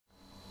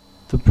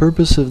The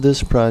purpose of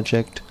this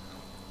project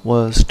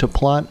was to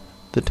plot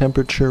the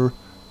temperature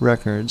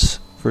records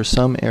for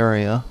some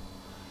area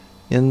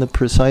in the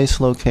precise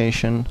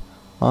location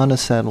on a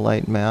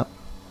satellite map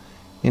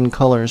in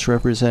colors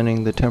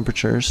representing the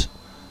temperatures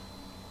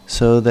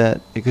so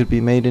that it could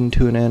be made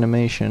into an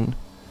animation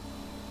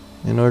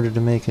in order to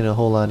make it a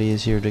whole lot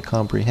easier to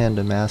comprehend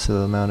a massive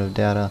amount of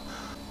data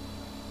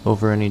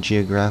over any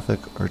geographic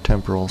or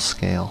temporal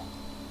scale.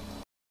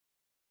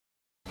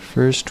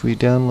 First, we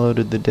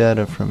downloaded the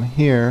data from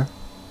here.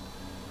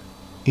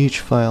 Each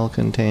file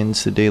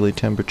contains the daily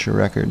temperature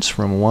records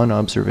from one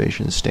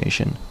observation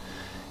station,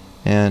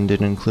 and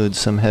it includes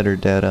some header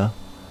data,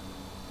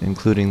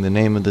 including the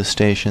name of the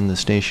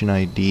station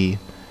ID,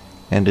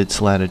 and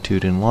its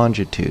latitude and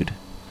longitude.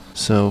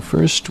 So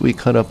first we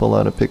cut up a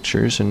lot of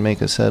pictures and make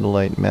a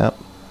satellite map,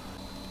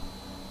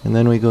 and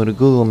then we go to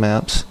Google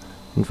Maps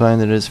and find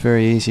that it's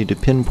very easy to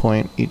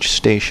pinpoint each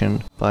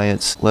station by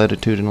its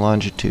latitude and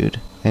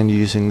longitude, and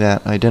using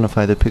that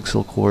identify the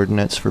pixel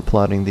coordinates for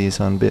plotting these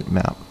on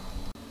bitmap.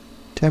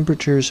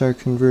 Temperatures are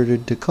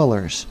converted to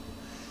colors,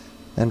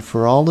 and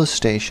for all the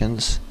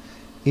stations,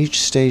 each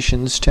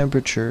station's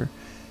temperature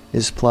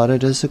is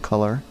plotted as a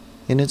color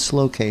in its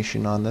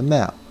location on the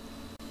map.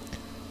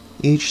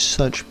 Each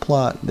such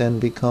plot then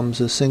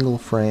becomes a single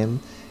frame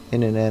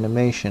in an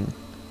animation.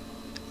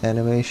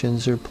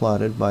 Animations are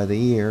plotted by the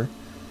year,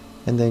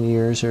 and then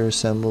years are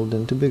assembled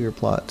into bigger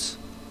plots.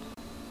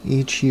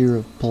 Each year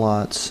of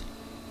plots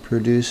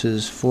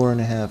produces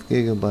 4.5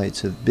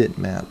 gigabytes of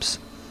bitmaps.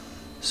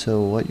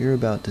 So what you're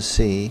about to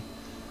see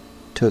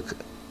took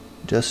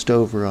just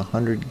over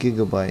 100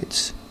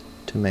 gigabytes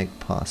to make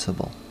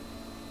possible.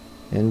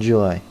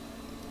 Enjoy.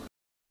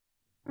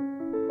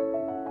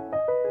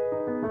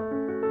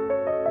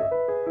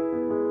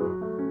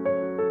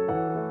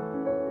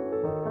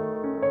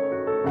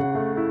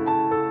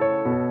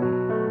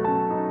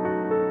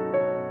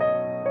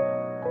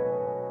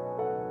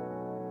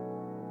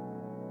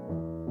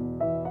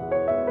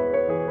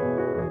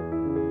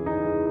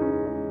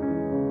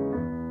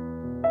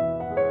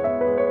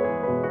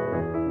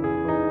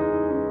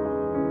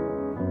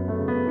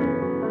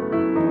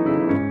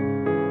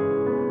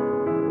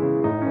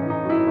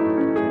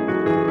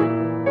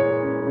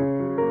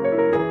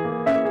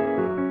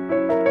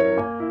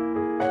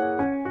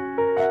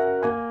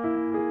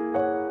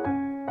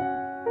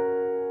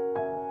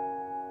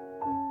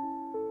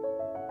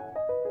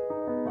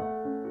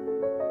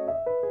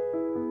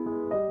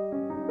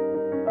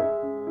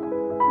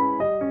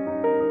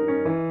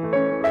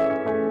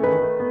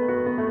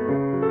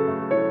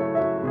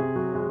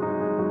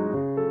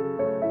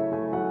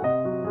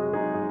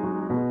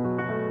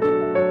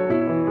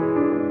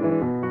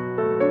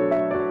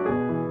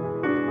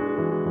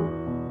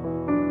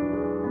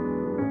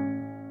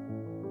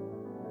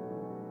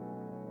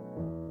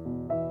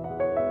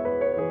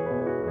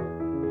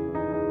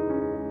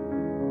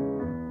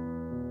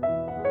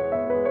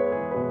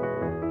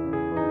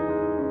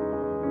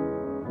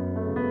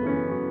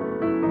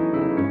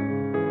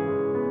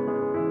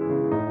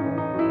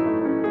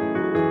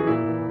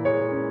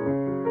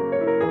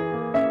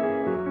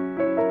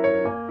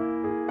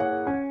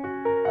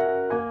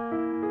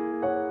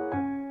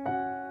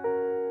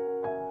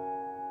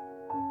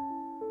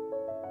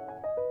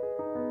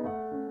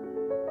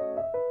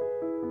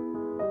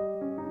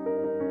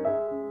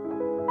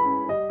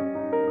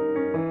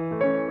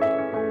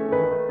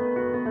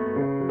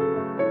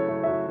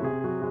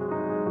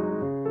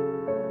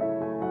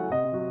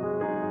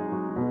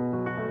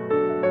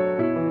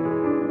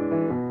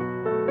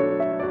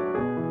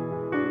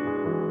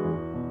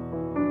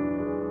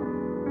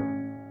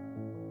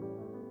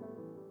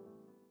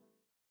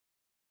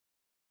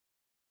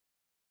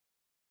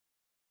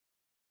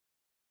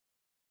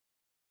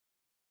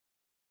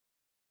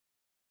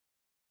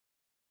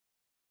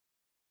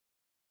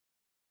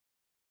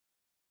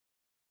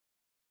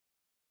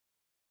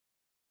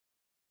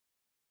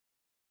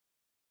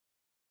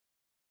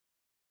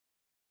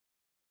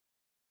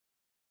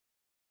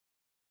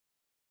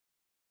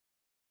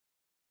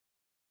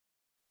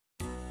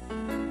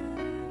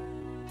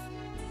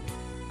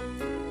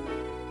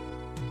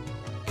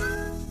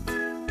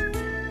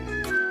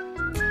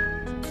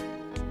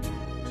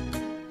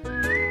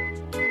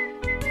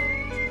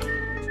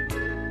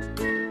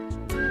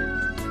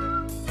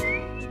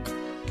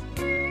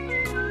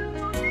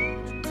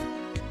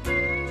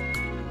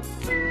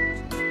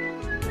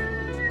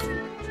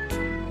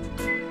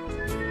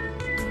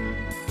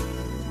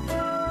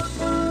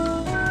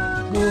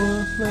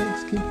 More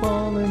flakes keep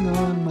falling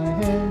on my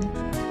head,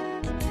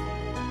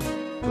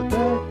 but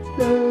that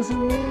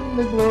doesn't mean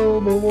the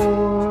global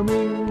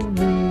warming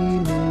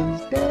meme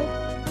is dead.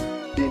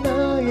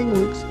 Denying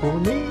works for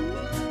me,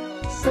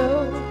 so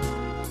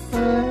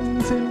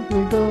I'm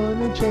simply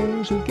gonna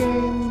change the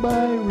game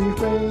by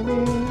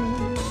reframing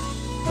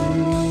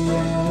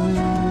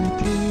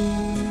reality.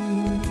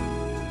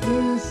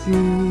 You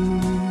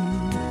see,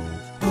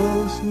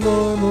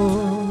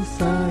 post-normal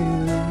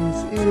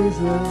science is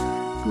a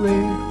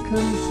great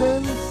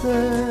consensus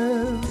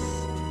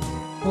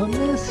on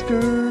this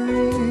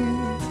mystery,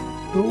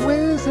 the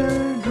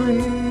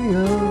wizardry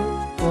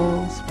of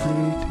false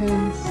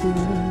pretenses.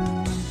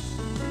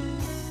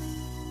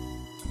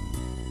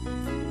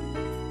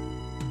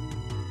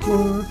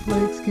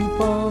 Cornflakes keep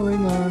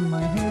falling on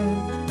my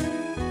head,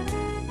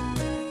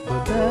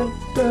 but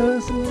that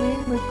doesn't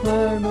mean the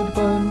climate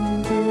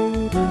fund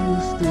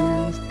boost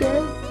is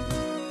dead.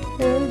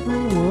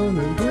 Everyone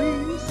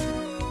agrees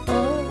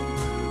on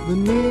the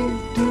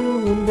need to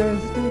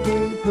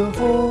investigate the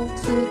whole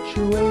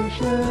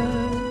situation.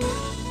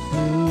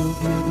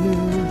 Movement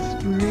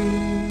mystery,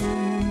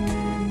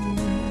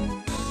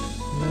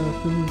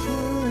 nothing's